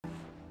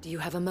Do you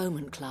have a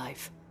moment,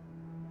 Clive?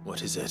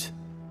 What is it?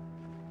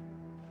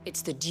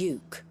 It's the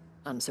Duke,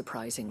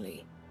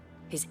 unsurprisingly.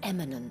 His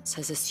Eminence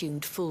has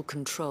assumed full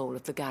control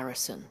of the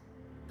garrison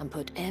and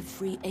put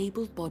every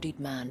able-bodied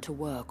man to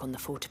work on the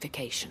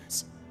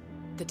fortifications.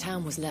 The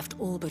town was left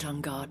all but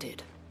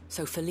unguarded,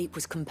 so Philippe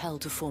was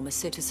compelled to form a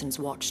citizens'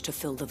 watch to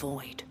fill the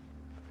void.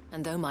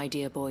 And though my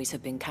dear boys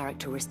have been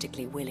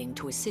characteristically willing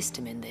to assist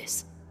him in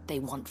this, they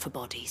want for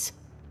bodies.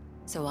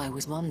 So I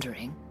was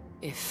wondering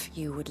if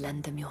you would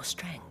lend them your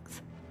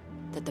strength,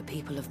 that the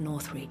people of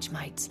Northreach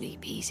might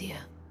sleep easier,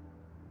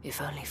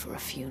 if only for a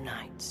few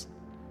nights.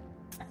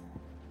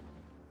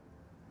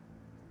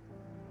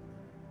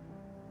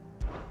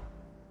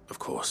 Of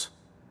course.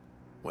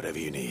 Whatever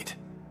you need.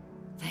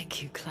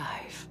 Thank you,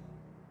 Clive.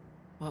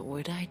 What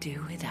would I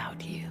do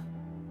without you?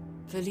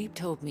 Philippe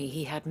told me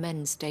he had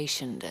men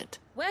stationed at...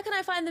 Where can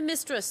I find the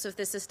mistress of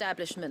this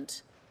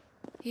establishment?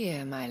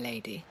 Here, my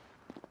lady.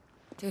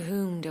 To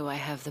whom do I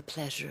have the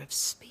pleasure of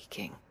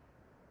speaking?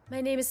 My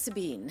name is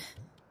Sabine,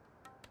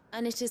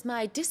 and it is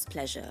my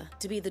displeasure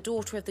to be the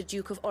daughter of the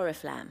Duke of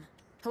Oriflamme,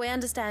 who I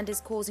understand is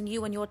causing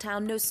you and your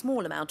town no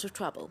small amount of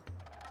trouble.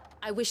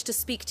 I wish to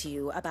speak to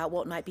you about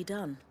what might be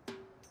done.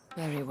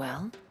 Very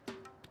well.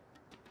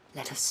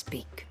 Let us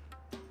speak.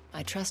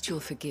 I trust you'll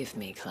forgive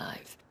me,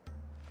 Clive.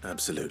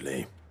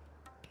 Absolutely.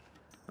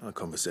 Our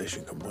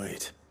conversation can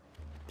wait.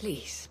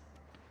 Please,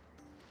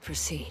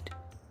 proceed.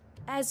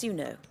 As you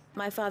know,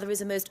 my father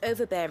is a most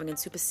overbearing and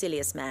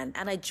supercilious man,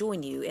 and I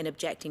join you in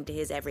objecting to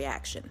his every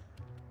action.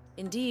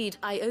 Indeed,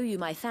 I owe you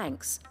my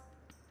thanks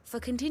for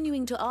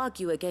continuing to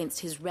argue against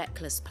his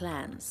reckless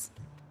plans.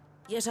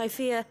 Yet I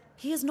fear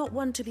he is not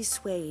one to be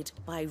swayed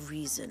by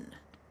reason.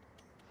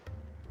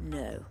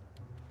 No.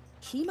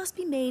 He must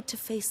be made to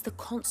face the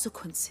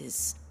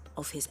consequences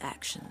of his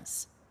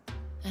actions.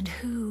 And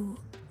who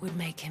would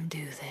make him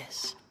do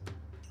this?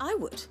 I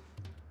would.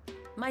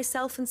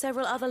 Myself and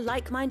several other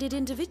like-minded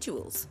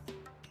individuals.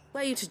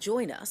 Were you to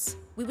join us,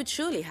 we would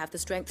surely have the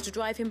strength to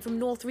drive him from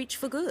Northreach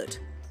for good.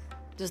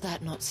 Does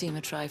that not seem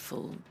a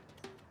trifle...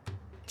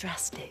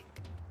 drastic?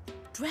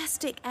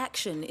 Drastic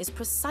action is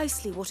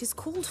precisely what is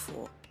called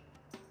for.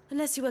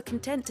 Unless you are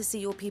content to see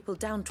your people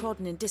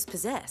downtrodden and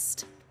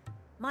dispossessed.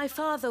 My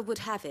father would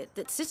have it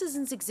that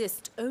citizens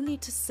exist only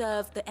to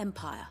serve the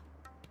Empire.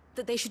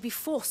 That they should be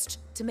forced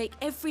to make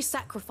every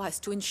sacrifice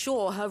to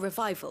ensure her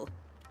revival.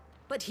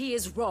 But he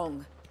is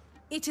wrong.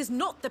 It is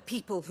not the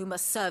people who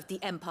must serve the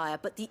Empire,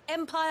 but the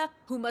Empire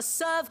who must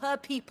serve her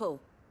people.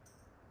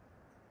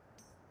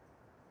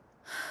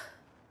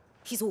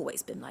 He's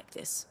always been like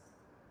this.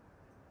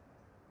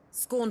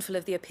 Scornful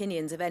of the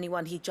opinions of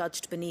anyone he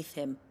judged beneath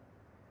him.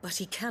 But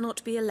he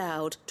cannot be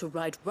allowed to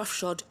ride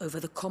roughshod over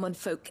the common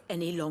folk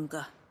any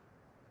longer.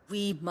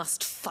 We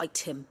must fight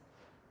him.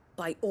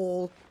 By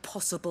all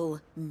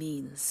possible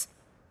means.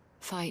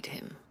 Fight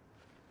him?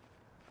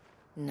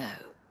 No.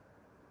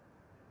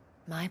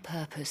 My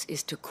purpose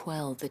is to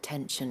quell the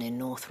tension in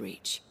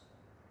Northreach,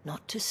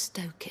 not to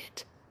stoke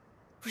it.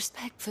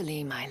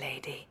 Respectfully, my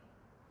lady.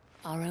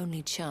 Our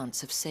only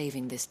chance of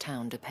saving this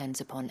town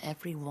depends upon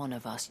every one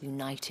of us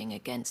uniting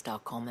against our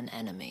common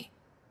enemy.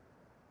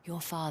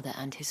 Your father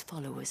and his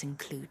followers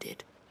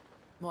included.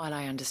 While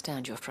I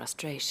understand your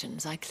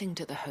frustrations, I cling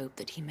to the hope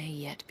that he may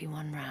yet be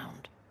won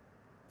round.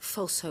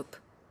 False hope,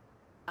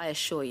 I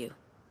assure you.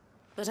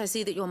 But I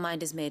see that your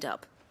mind is made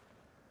up.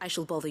 I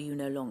shall bother you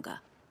no longer.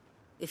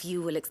 If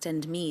you will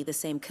extend me the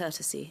same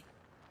courtesy,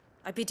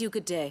 I bid you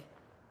good day.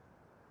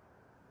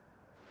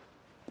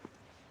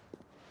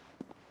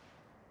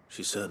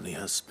 She certainly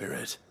has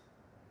spirit.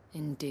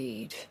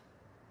 Indeed.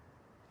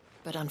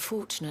 But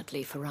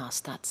unfortunately for us,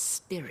 that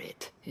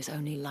spirit is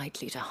only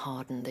likely to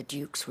harden the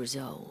Duke's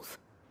resolve,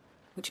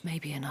 which may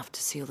be enough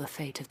to seal the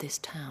fate of this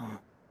town.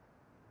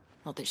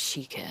 Not that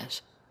she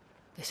cares.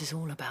 This is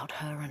all about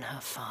her and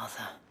her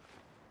father.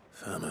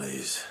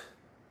 Families.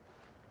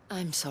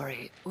 I'm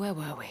sorry, where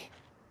were we?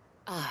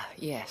 Ah,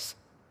 yes.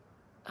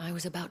 I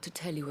was about to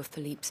tell you of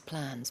Philippe's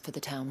plans for the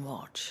town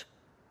watch,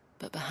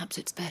 but perhaps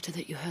it's better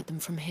that you heard them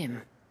from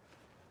him.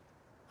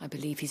 I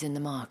believe he's in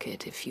the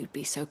market, if you'd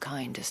be so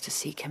kind as to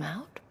seek him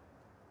out.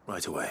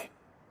 Right away.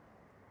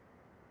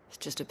 It's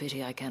just a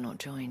pity I cannot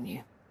join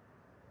you.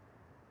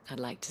 I'd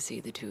like to see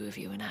the two of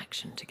you in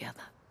action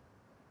together.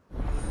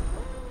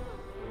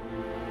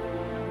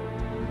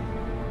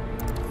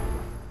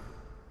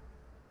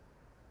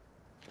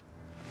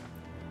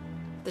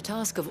 The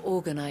task of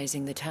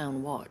organizing the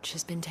town watch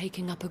has been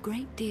taking up a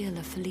great deal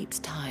of Philippe's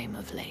time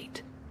of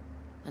late.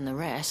 And the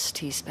rest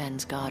he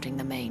spends guarding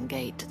the main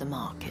gate to the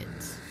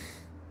markets.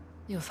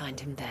 You'll find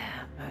him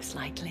there, most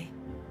likely.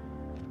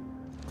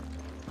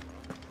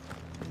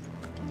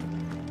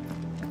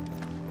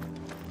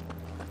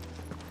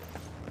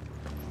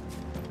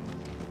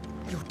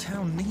 Your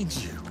town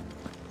needs you.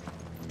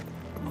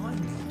 I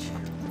need you.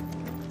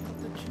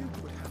 The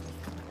Duke would have me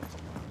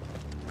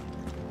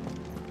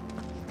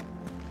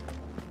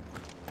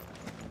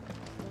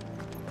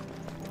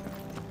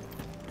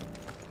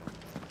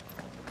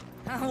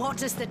What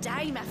does the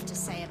dame have to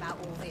say about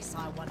all this,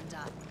 I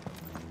wonder?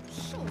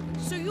 Surely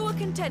So you are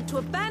content to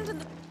abandon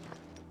the...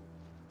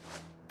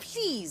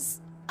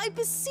 Please, I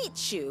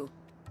beseech you.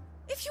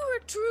 If you are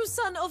a true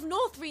son of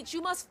Northreach,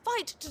 you must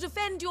fight to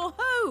defend your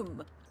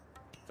home.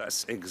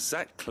 That's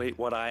exactly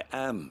what I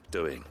am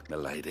doing,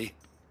 milady.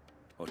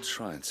 Or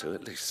trying to,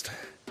 at least.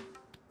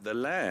 The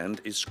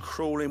land is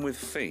crawling with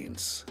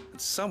fiends, and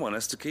someone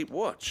has to keep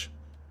watch.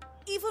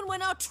 Even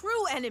when our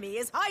true enemy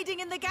is hiding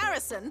in the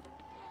garrison?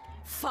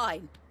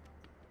 Fine.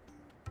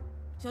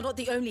 You're not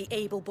the only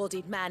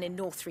able-bodied man in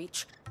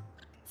Northreach.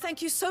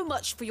 Thank you so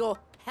much for your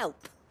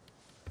help.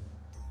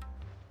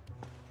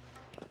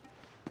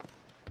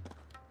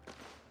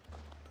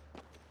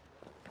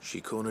 She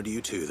cornered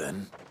you too,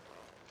 then?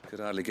 Could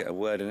hardly get a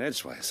word in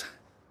edgeways.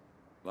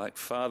 Like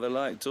father,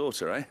 like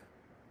daughter, eh?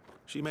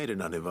 She made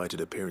an uninvited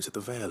appearance at the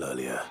Vale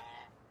earlier,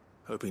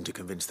 hoping to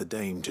convince the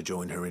Dame to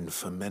join her in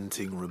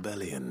fomenting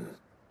rebellion.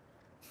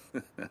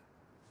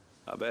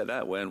 I bet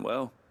that went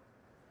well.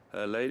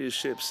 Her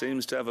ladyship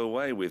seems to have a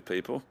way with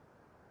people.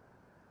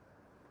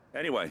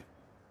 Anyway,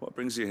 what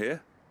brings you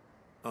here?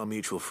 Our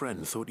mutual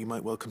friend thought you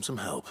might welcome some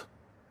help.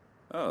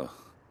 Oh,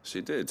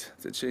 she did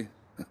she?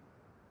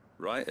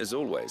 Right as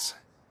always.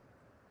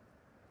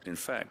 In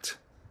fact,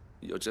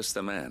 you're just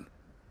the man.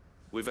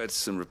 We've had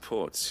some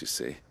reports, you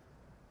see.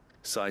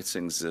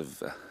 Sightings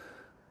of,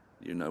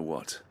 you know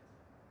what.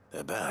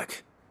 They're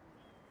back.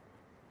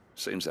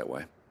 Seems that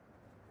way.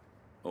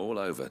 All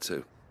over,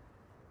 too.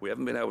 We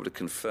haven't been able to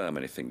confirm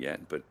anything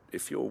yet, but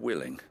if you're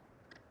willing,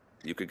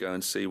 you could go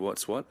and see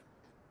what's what.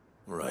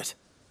 Right.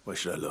 Where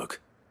should I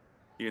look?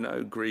 You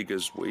know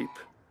Grieger's Weep?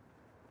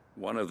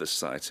 One of the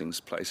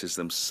sightings places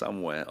them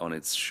somewhere on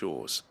its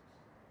shores.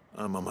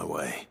 I'm on my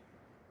way.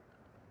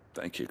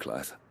 Thank you,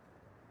 Clive.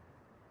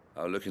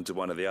 I'll look into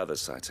one of the other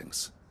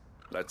sightings.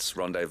 Let's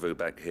rendezvous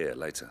back here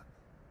later.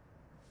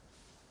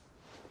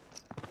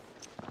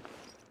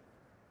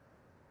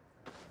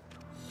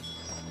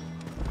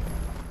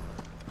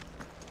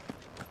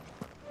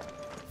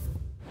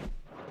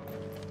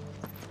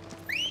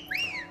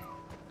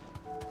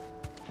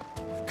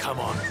 Come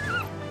on.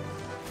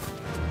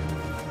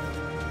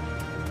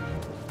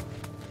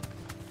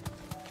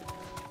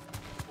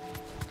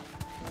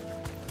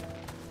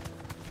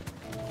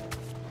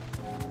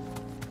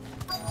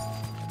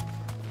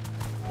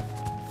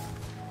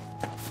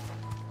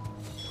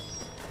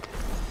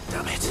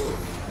 Damn it.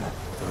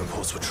 The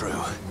reports were true. I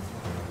need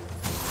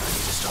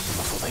to stop them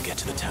before they get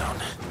to the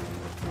town.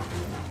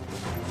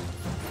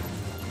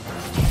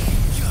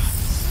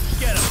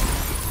 Get him!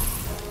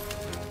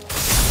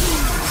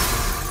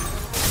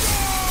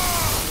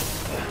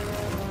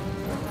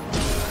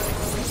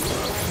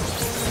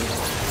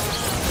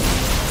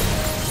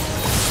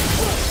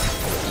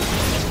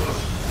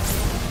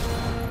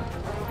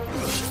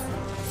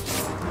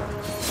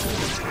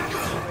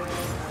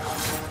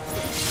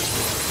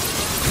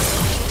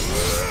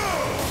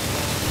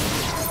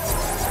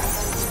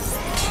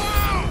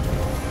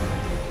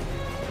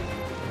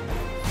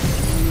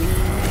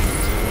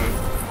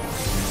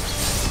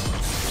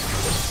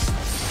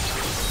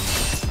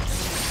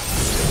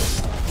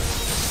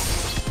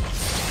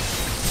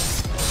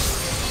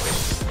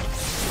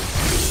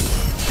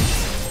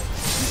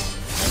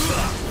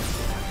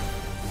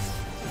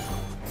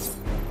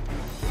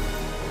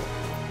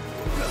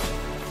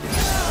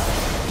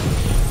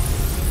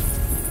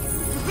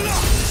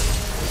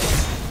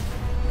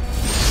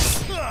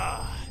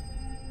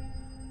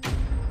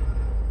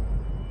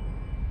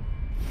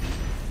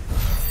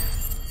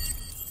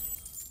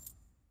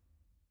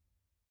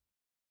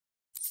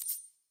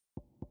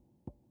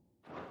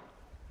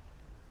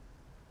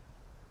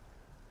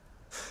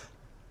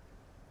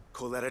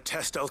 Call that a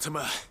test,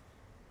 Ultima?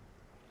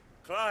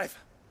 Clive,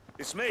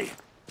 it's me.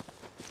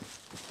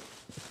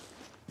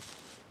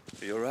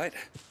 Are you all right?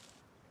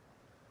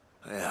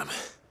 I am.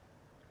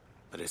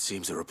 But it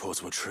seems the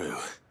reports were true.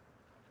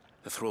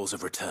 The thralls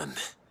have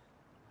returned.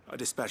 I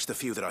dispatched the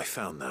few that I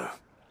found, though.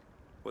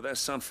 Well,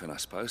 that's something, I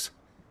suppose.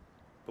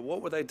 But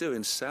what were they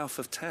doing south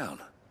of town?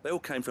 They all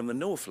came from the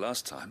north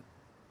last time.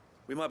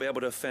 We might be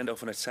able to fend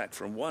off an attack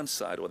from one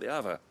side or the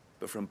other,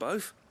 but from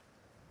both?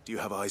 Do you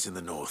have eyes in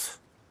the north?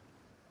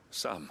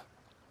 Some.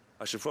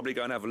 I should probably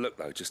go and have a look,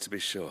 though, just to be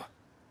sure.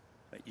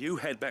 You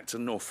head back to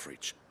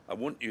Northreach. I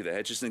want you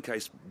there just in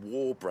case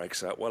war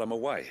breaks out while I'm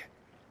away.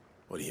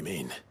 What do you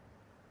mean?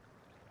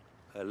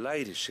 Her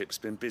ladyship's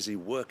been busy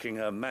working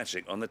her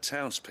magic on the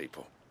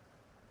townspeople.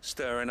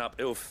 Stirring up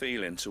ill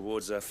feeling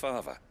towards her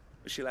father.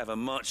 She'll have her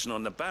marching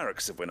on the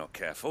barracks if we're not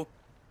careful.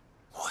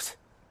 What?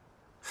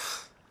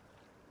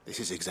 This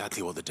is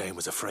exactly what the Dame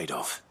was afraid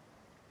of.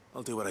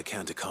 I'll do what I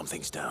can to calm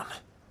things down.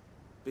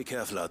 Be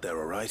careful out there,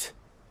 all right?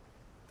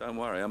 Don't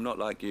worry, I'm not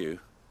like you.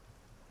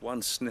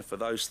 One sniff of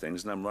those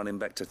things and I'm running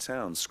back to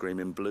town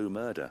screaming blue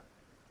murder.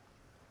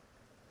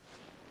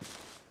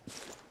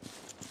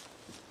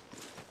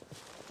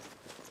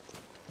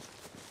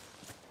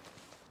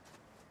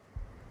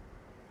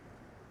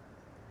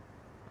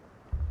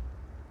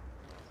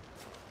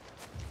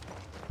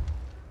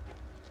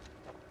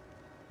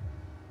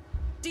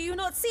 Do you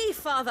not see,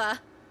 Father?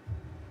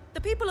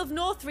 The people of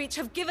Northreach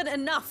have given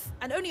enough,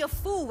 and only a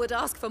fool would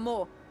ask for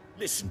more.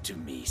 Listen to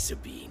me,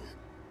 Sabine.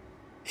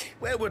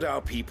 Where would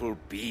our people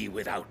be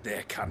without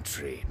their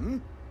country, hmm?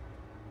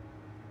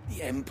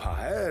 The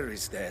Empire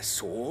is their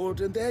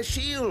sword and their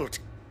shield.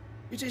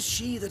 It is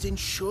she that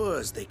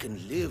ensures they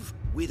can live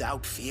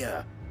without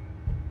fear.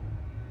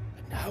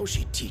 And now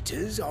she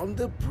teeters on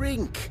the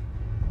brink.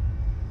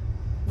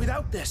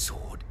 Without their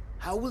sword,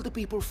 how will the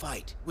people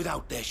fight?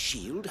 Without their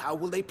shield, how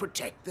will they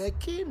protect their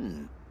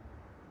kin?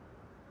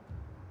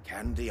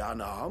 Can the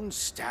unarmed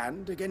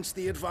stand against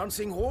the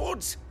advancing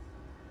hordes?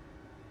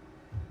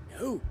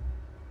 No.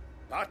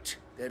 But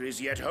there is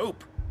yet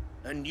hope.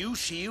 A new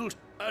shield,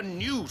 a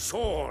new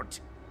sword.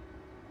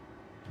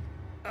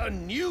 A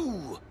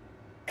new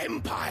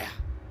empire.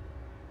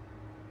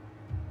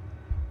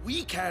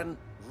 We can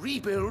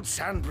rebuild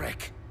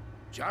Sandbreck,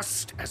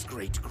 just as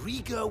Great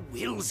Grieger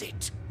wills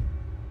it.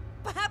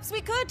 Perhaps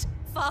we could,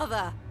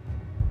 Father.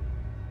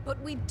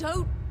 But we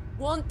don't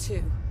want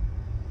to.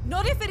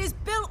 Not if it is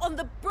built on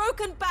the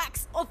broken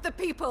backs of the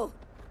people.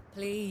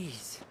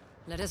 Please,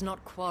 let us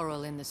not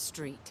quarrel in the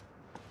street.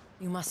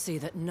 You must see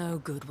that no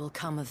good will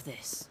come of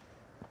this.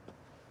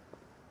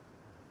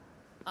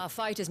 Our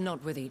fight is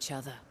not with each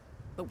other,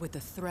 but with the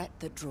threat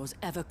that draws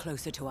ever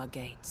closer to our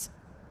gates.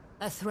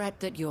 A threat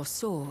that your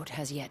sword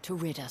has yet to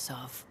rid us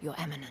of, Your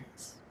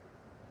Eminence.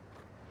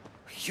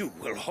 You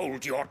will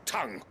hold your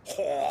tongue,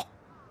 whore!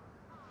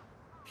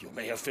 You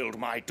may have filled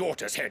my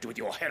daughter's head with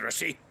your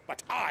heresy,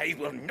 but I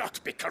will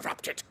not be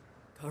corrupted.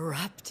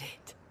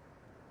 Corrupted?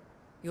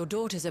 Your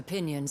daughter's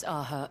opinions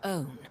are her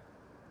own,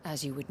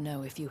 as you would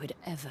know if you had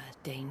ever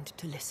deigned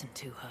to listen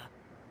to her.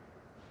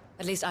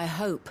 At least I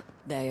hope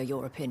they are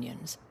your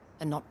opinions,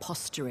 and not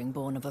posturing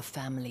born of a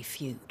family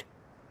feud.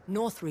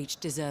 Northreach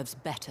deserves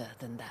better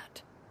than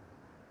that.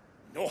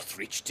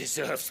 Northreach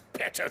deserves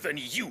better than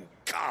you,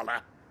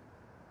 Carla.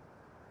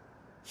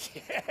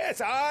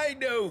 Yes, I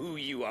know who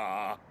you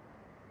are.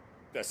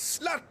 The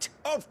slut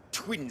of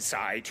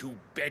Twinside who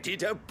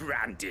bedded a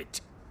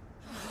Branded.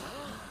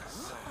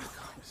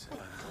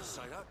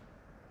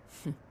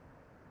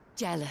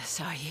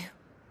 Jealous, are you?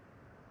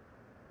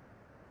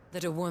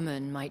 That a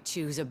woman might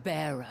choose a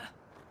bearer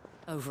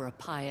over a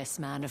pious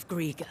man of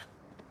Grieger.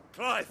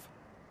 Clive!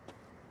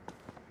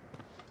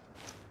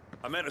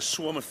 I met a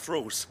swarm of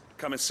thralls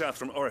coming south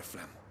from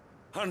Oriflamme.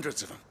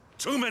 Hundreds of them.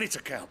 Too many to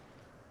count.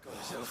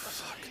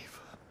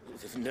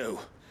 No.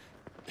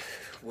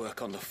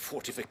 Work on the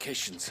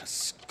fortifications has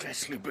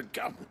scarcely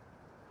begun.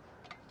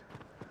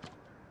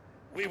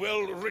 We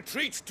will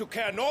retreat to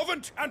Caer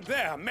Norvent and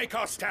there make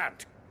our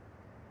stand.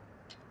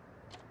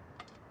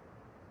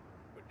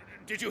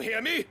 Did you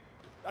hear me?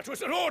 That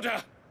was an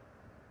order!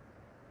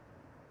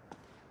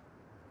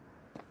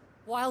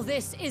 While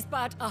this is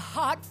but a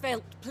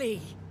heartfelt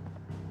plea,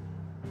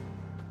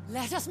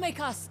 let us make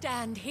our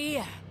stand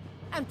here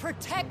and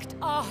protect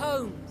our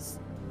homes.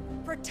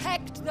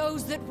 Protect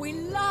those that we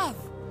love.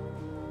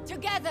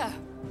 Together,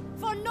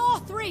 for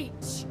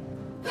Northreach!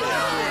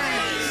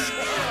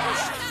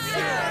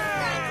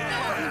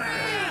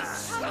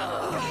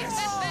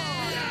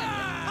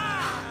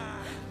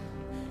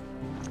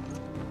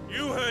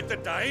 You heard the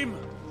dame.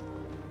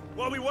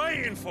 What are we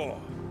waiting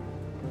for?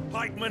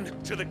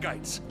 Pikemen to the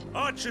gates.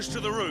 Archers to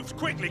the roofs.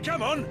 Quickly,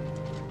 come on!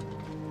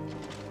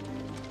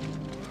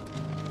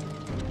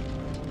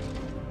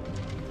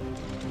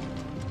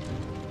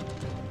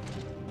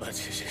 But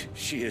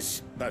she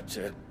is but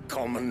a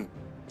common...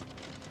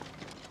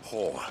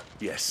 Whore,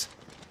 yes.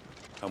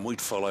 And we'd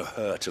follow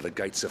her to the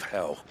gates of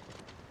hell.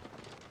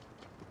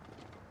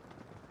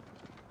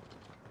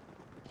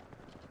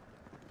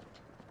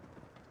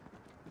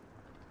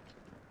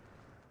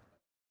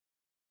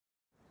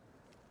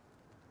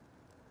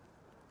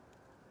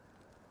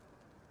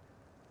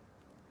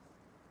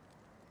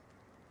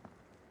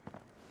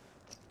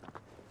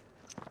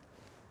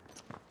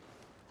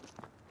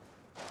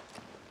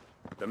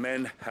 The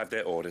men have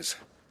their orders,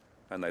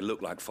 and they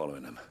look like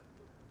following them.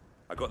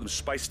 I got them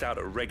spaced out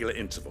at regular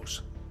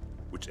intervals.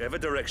 Whichever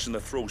direction the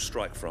thralls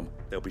strike from,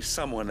 there'll be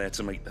someone there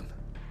to meet them.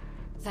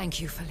 Thank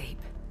you,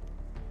 Philippe.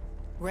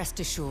 Rest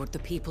assured the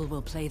people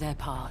will play their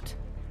part.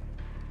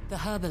 The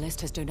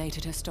herbalist has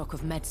donated her stock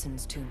of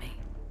medicines to me.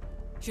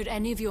 Should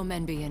any of your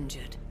men be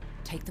injured,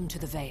 take them to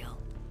the Vale.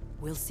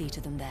 We'll see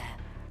to them there.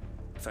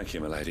 Thank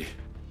you, milady.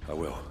 I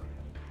will.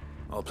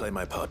 I'll play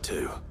my part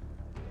too.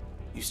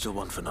 You still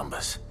want for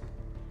numbers.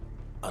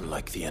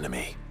 Unlike the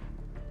enemy.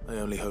 I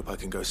only hope I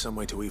can go some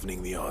way to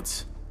evening the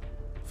odds.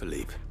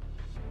 Philippe,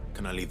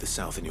 can I leave the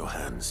south in your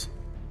hands?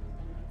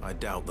 I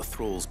doubt the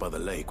thralls by the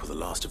lake were the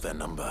last of their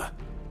number.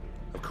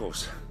 Of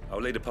course.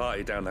 I'll lead a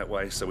party down that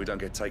way so we don't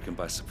get taken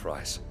by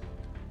surprise.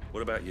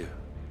 What about you?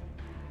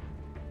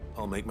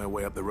 I'll make my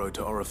way up the road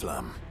to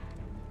Oriflamme.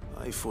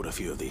 I fought a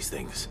few of these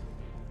things.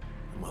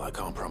 And while I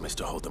can't promise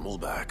to hold them all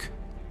back,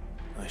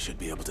 I should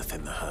be able to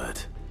thin the herd.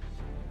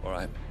 All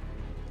right.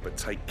 But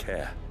take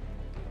care.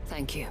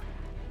 Thank you,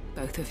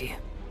 both of you.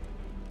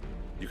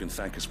 You can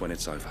thank us when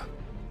it's over.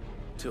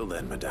 Till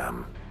then,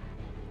 madame.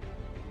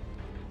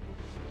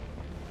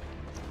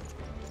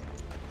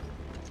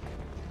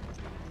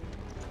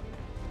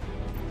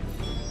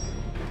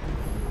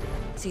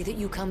 See that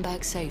you come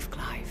back safe,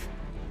 Clive.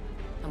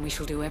 And we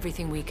shall do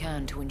everything we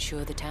can to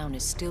ensure the town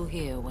is still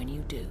here when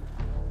you do.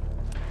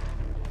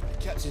 The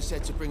captain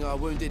said to bring our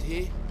wounded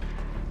here.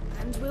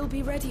 And we'll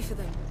be ready for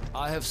them.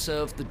 I have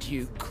served the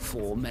Duke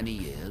for many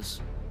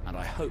years, and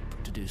I hope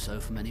to do so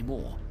for many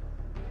more.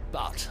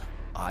 But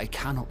I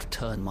cannot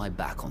turn my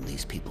back on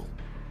these people.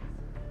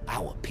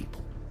 Our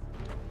people.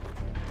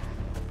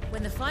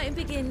 When the fighting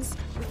begins,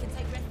 we can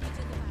take refuge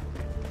in the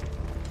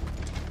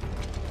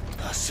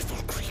barracks.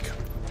 Merciful creature.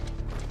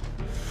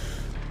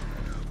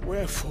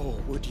 Wherefore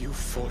would you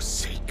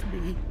forsake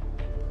me?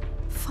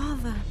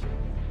 Father.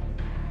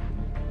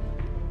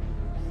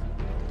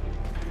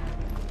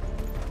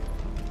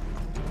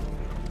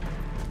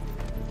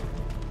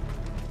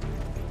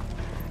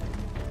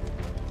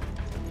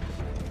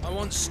 I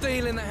want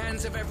steel in the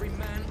hands of every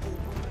man or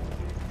woman.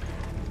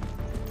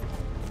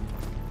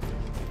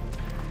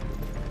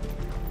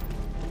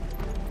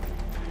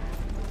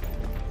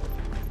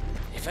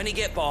 If any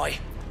get by,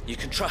 you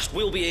can trust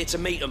we'll be here to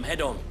meet them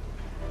head on.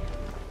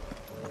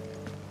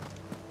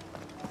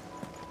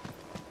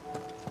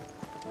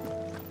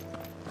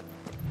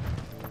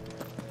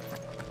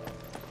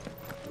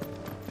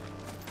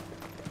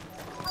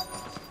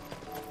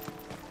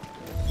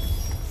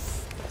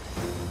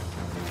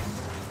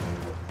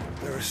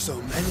 There are so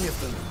many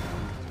of them.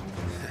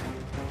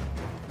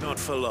 Not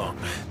for long.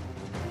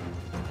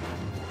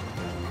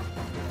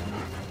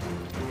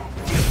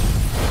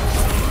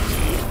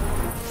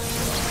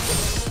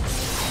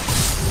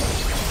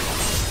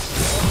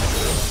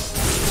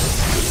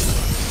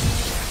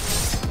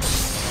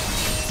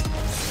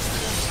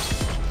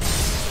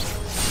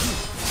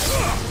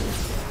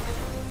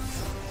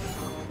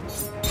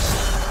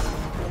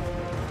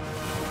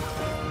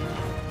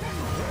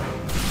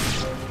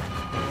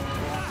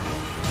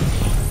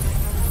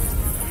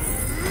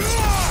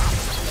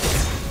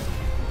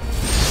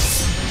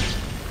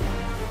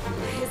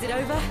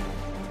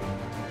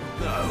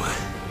 No.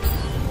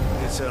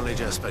 It's only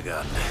just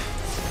begun.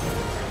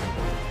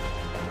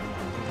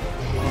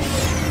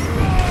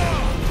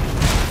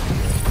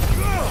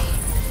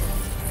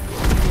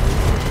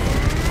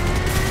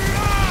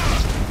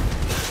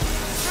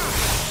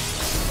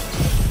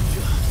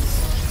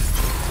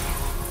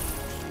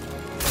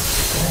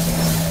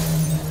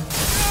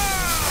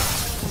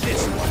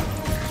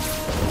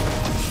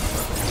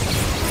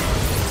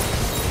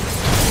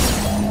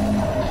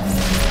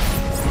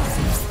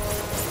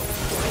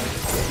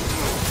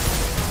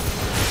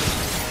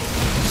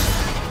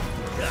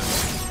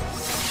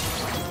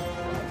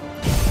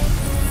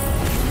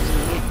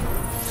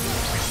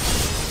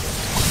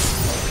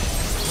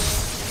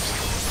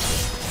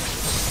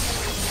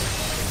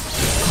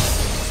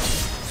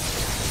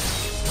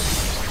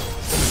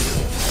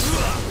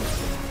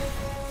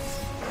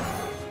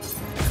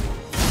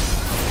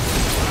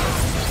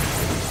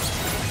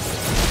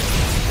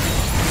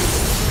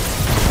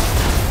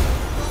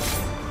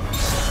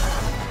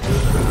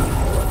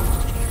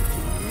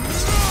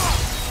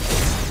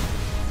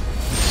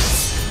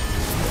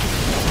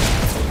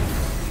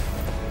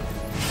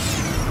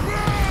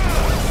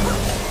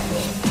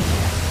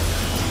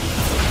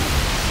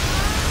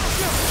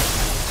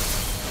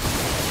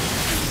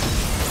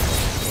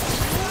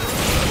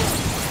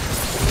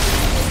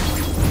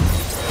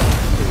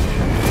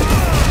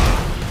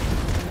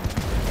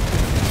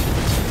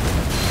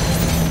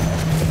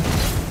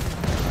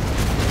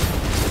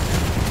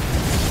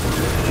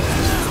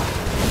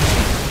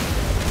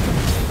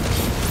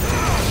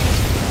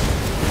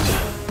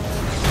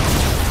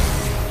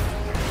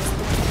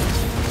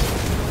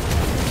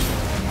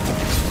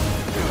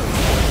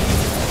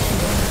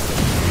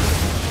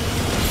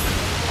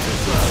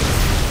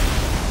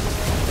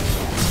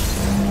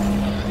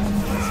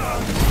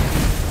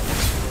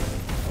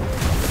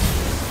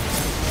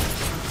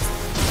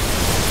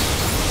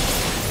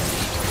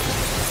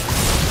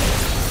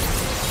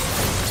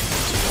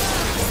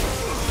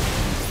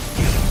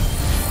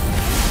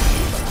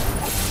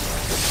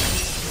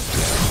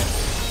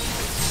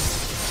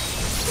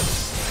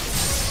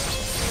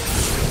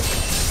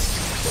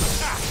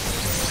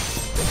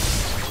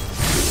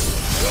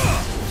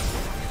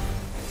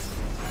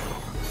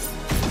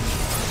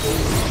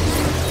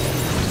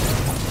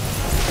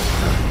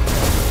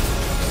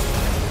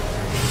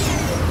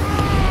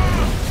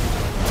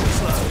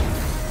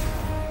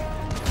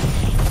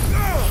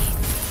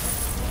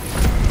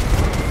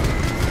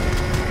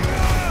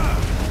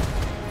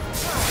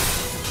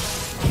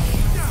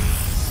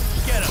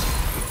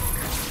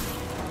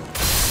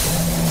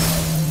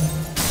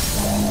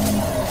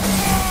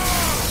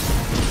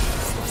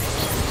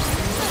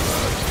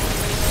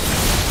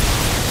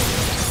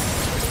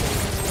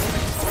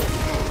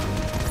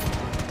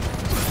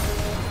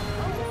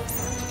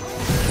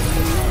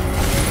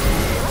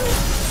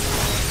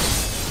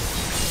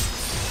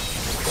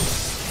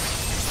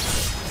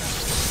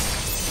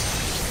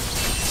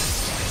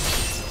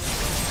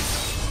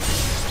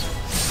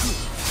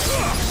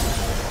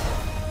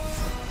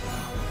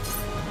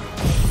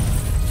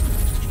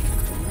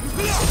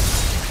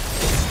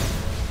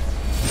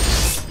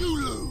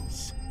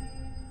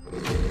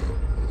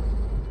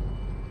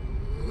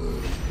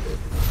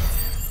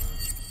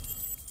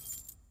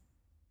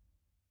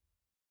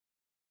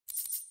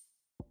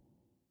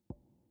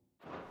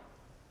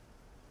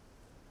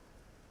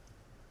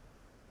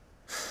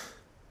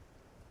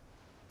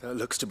 That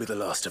looks to be the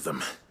last of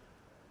them.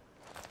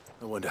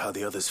 I wonder how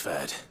the others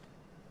fared.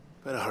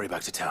 Better hurry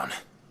back to town.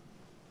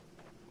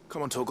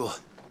 Come on, Torgal.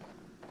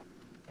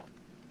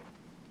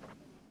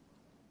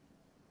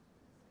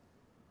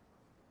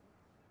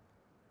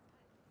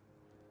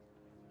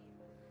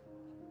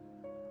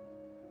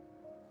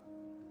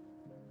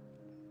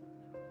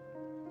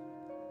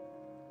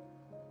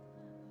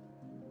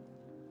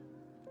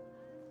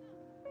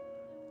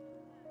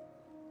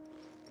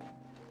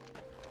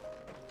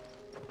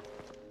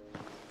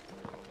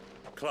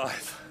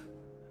 Clive,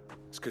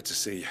 it's good to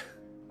see you.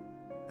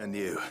 And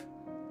you.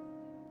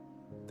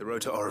 The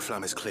road to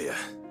Oriflamme is clear.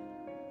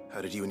 How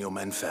did you and your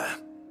men fare?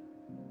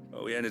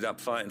 Well, we ended up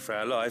fighting for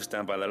our lives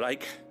down by the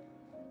lake.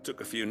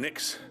 Took a few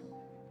nicks,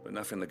 but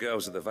nothing the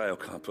girls of the Vale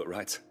can't put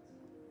right.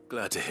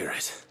 Glad to hear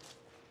it.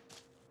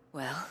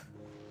 Well,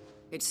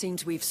 it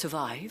seems we've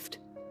survived.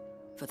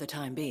 For the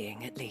time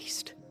being, at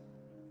least.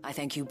 I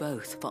thank you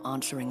both for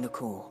answering the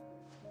call.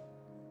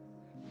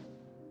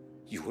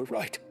 You were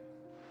right.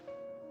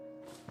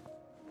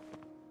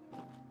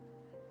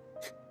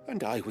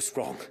 And I was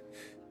wrong.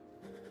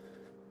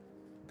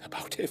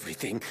 About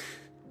everything.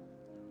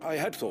 I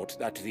had thought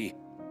that the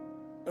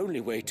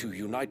only way to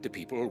unite the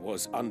people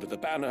was under the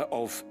banner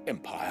of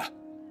Empire.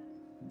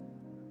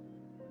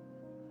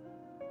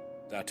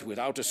 That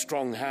without a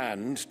strong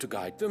hand to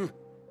guide them,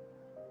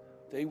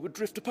 they would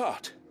drift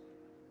apart.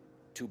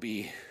 To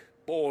be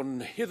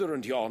borne hither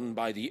and yon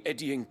by the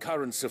eddying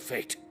currents of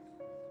fate.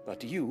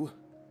 But you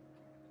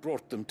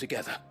brought them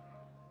together.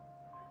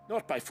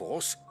 Not by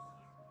force,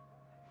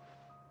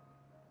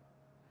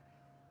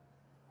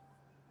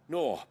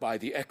 nor by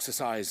the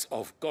exercise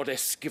of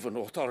goddess-given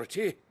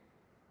authority,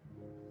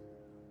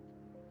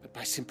 but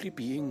by simply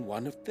being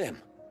one of them.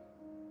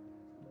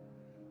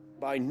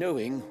 By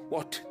knowing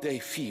what they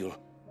feel,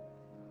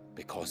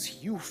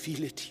 because you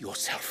feel it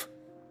yourself.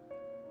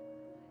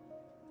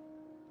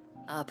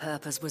 Our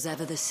purpose was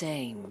ever the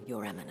same,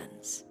 Your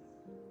Eminence.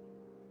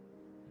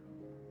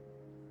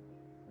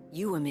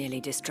 You were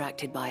merely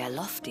distracted by a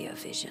loftier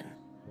vision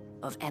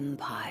of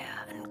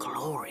empire and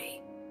glory,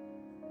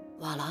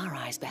 while our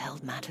eyes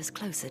beheld matters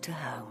closer to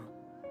home.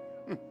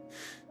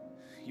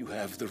 You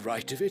have the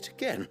right of it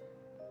again.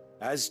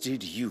 As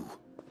did you,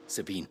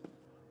 Sabine.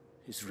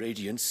 His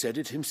Radiance said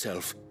it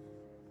himself.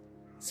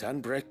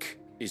 Sanbreque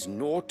is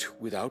naught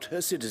without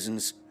her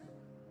citizens.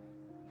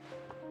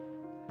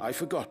 I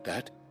forgot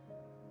that,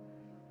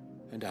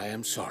 and I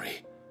am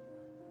sorry.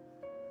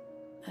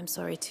 I'm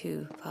sorry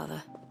too,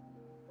 Father.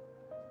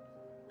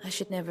 I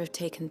should never have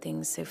taken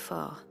things so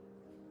far.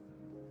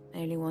 I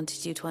only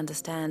wanted you to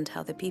understand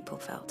how the people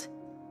felt.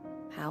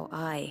 How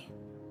I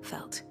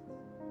felt.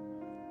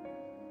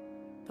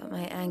 But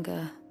my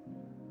anger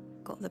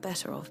got the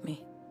better of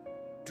me.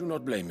 Do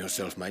not blame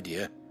yourself, my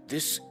dear.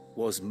 This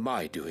was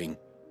my doing.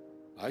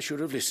 I should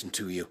have listened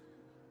to you.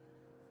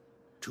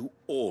 To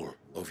all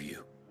of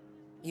you.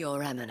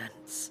 Your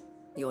Eminence,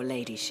 your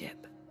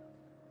ladyship.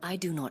 I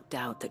do not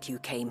doubt that you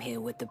came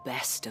here with the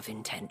best of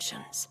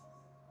intentions.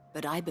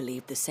 But I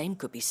believe the same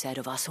could be said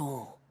of us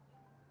all.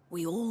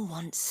 We all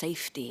want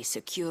safety,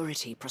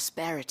 security,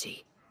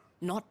 prosperity.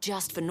 Not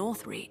just for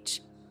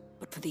Northreach,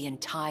 but for the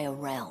entire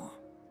realm.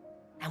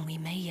 And we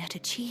may yet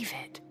achieve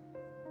it.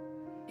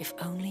 If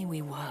only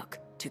we work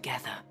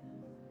together.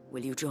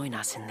 Will you join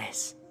us in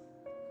this?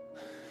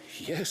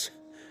 Yes.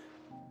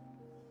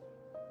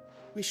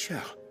 We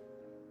shall.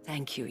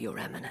 Thank you, Your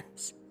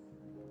Eminence.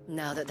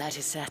 Now that that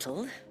is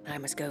settled, I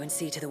must go and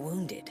see to the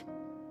wounded.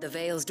 The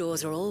Vale's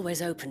doors are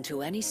always open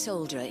to any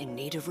soldier in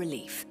need of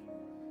relief.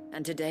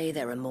 And today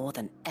there are more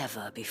than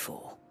ever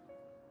before.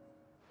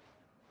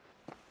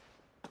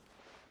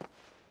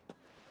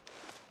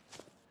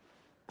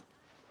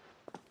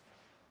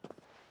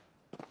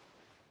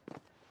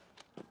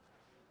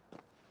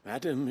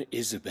 Madame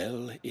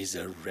Isabelle is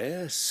a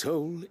rare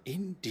soul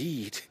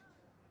indeed.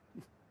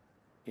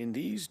 In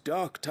these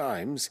dark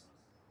times,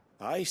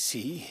 I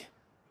see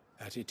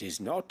that it is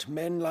not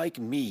men like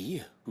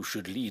me who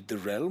should lead the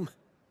realm,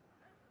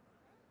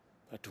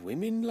 but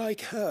women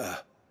like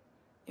her.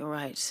 You're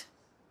right.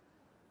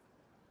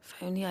 If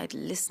only I'd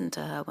listened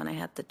to her when I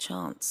had the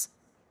chance.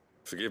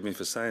 Forgive me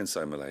for saying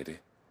so, milady,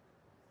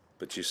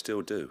 but you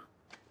still do.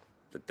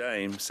 The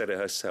Dame said it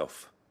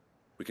herself.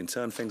 We can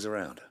turn things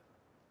around.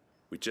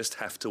 We just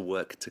have to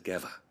work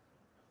together.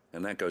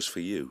 And that goes for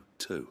you,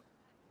 too.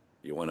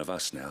 You're one of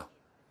us now.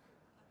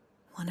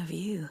 One of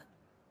you.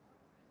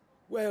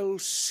 Well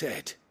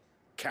said,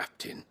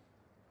 Captain.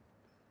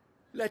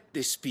 Let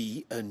this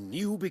be a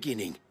new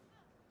beginning.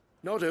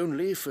 Not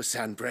only for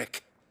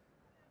Sanbreque,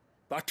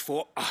 but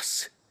for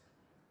us.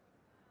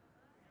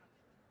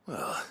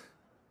 Well,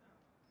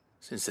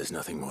 since there's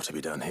nothing more to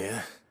be done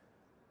here,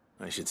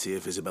 I should see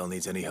if Isabelle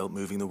needs any help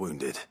moving the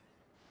wounded.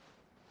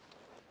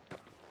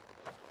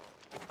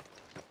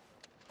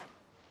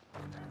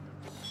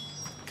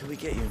 Can we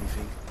get you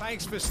anything?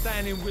 Thanks for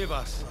standing with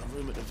us. A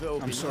room at the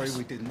Vale. I'm sorry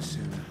we didn't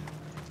sooner.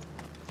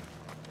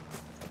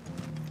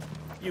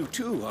 You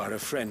too are a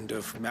friend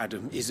of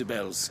Madame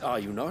Isabelle's, are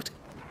you not?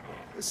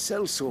 A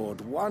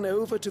sellsword won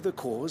over to the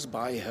cause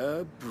by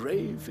her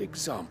brave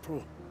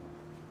example.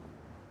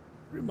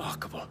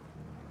 Remarkable.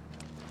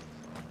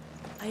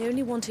 I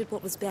only wanted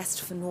what was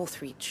best for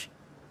Northreach,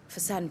 for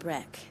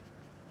Sanbreque.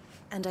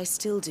 And I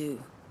still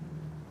do.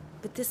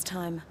 But this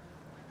time,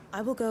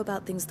 I will go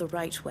about things the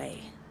right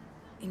way,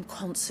 in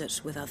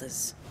concert with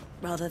others,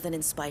 rather than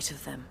in spite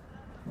of them.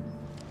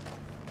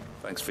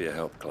 Thanks for your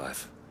help,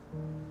 Clive.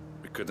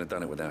 We couldn't have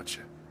done it without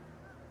you.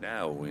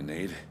 Now all we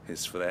need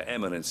is for their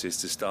eminences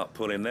to start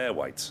pulling their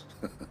weight.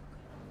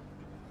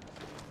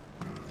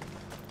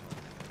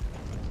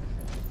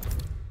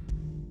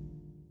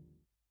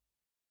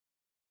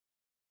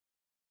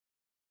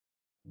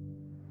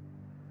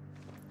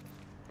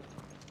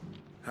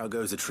 How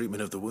goes the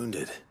treatment of the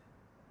wounded?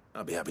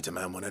 I'd be happy to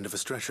man one end of a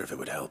stretcher if it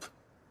would help.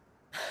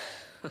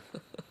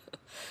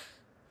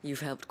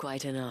 You've helped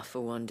quite enough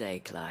for one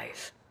day,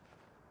 Clive.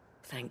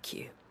 Thank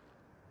you.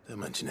 Don't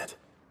mention it.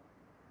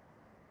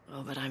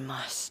 Oh, but I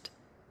must.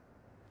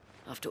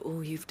 After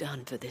all you've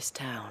done for this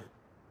town,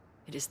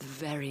 it is the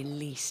very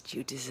least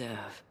you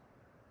deserve.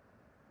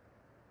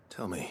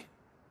 Tell me,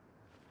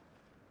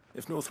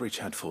 if Northreach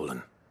had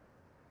fallen,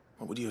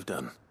 what would you have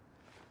done?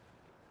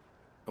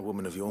 A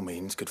woman of your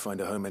means could find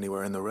a home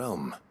anywhere in the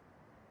realm,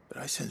 but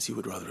I sense you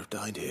would rather have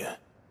died here.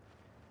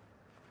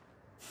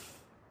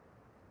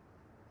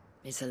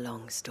 It's a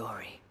long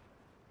story.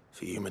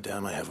 For you,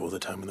 madame, I have all the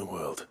time in the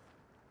world.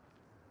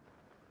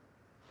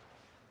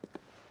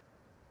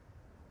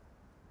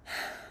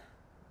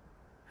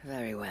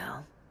 Very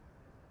well.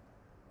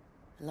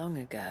 Long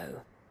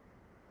ago,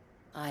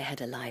 I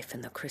had a life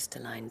in the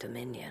Crystalline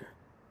Dominion.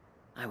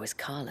 I was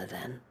Carla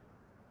then,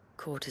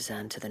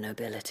 courtesan to the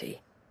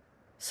nobility.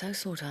 So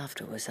sought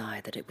after was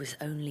I that it was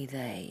only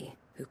they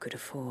who could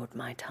afford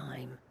my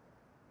time.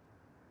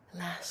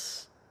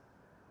 Alas,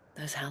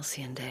 those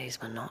halcyon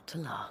days were not to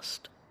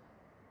last.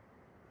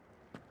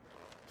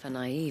 For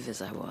naive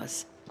as I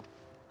was,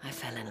 I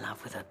fell in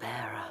love with a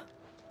bearer.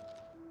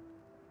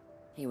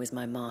 He was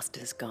my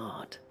master's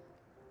guard,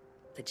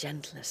 the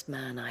gentlest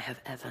man I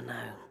have ever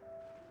known.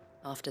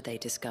 After they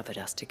discovered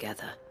us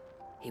together,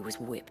 he was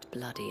whipped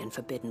bloody and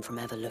forbidden from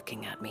ever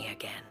looking at me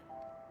again.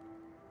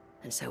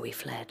 And so we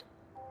fled.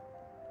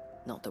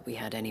 Not that we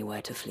had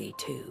anywhere to flee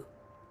to.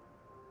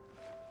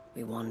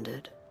 We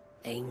wandered,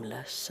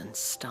 aimless and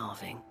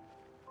starving,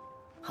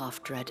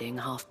 half dreading,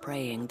 half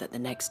praying that the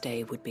next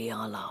day would be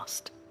our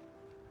last.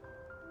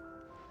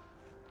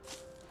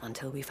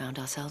 Until we found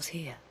ourselves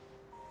here,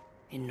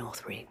 in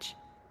Northreach.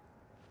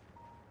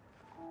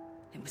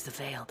 It was the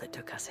veil that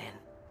took us in,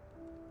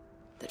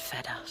 that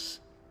fed us,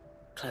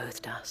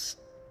 clothed us,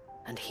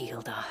 and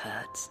healed our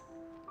hurts.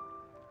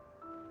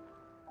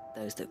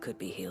 Those that could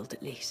be healed,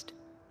 at least.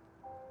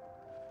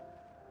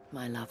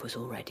 My love was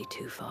already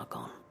too far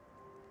gone.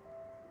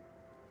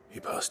 He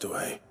passed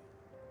away.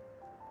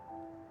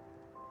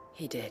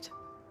 He did.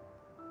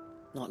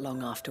 Not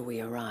long after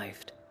we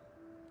arrived.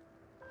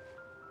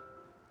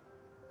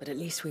 But at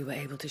least we were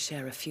able to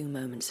share a few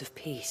moments of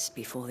peace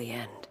before the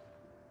end.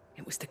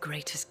 It was the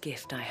greatest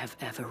gift I have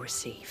ever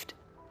received.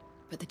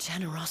 But the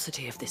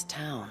generosity of this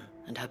town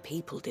and her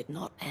people did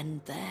not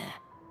end there.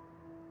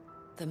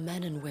 The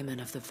men and women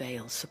of the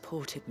Vale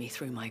supported me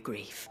through my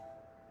grief.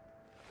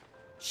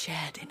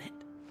 Shared in it,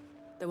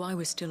 though I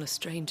was still a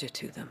stranger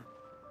to them.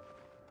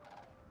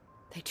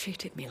 They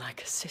treated me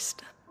like a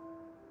sister.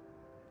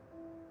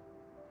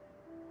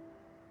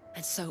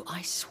 And so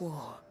I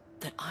swore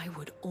that I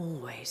would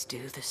always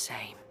do the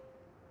same.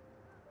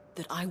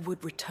 That I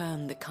would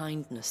return the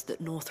kindness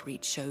that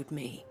Northreach showed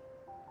me.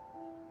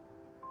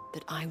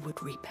 That I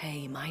would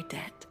repay my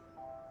debt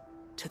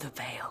to the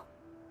Vale.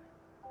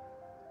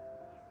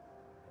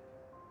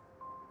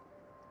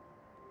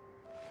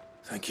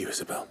 Thank you,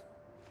 Isabelle,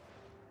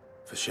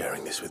 for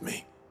sharing this with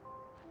me.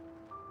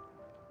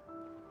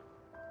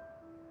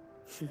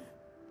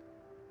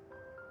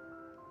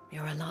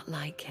 You're a lot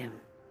like him,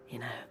 you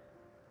know.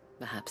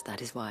 Perhaps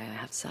that is why I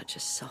have such a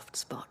soft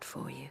spot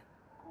for you.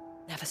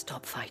 Never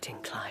stop fighting,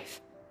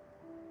 Clive.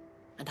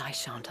 And I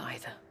shan't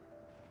either.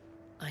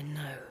 I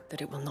know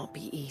that it will not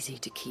be easy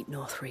to keep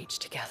Northreach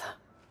together.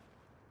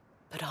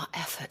 But our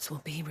efforts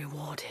will be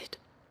rewarded.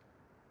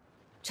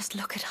 Just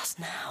look at us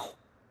now.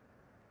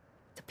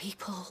 The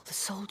people, the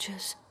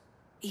soldiers,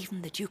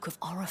 even the Duke of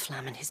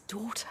Oriflamme and his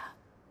daughter,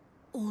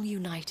 all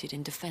united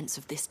in defense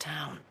of this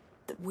town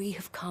that we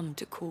have come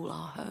to call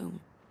our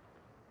home.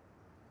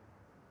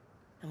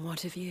 And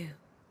what of you?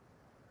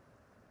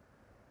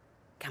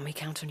 Can we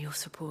count on your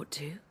support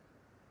too?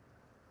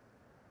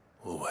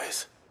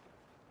 Always.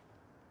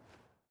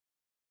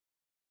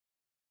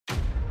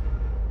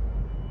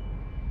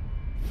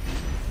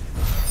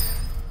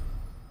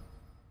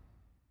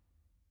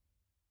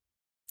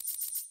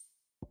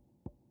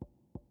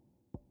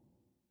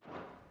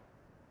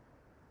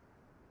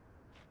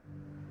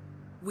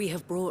 We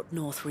have brought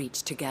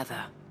Northreach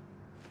together.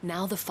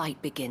 Now the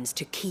fight begins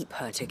to keep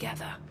her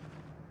together.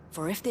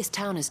 For if this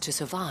town is to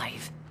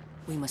survive,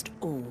 we must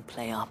all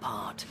play our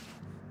part.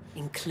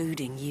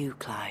 Including you,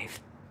 Clive.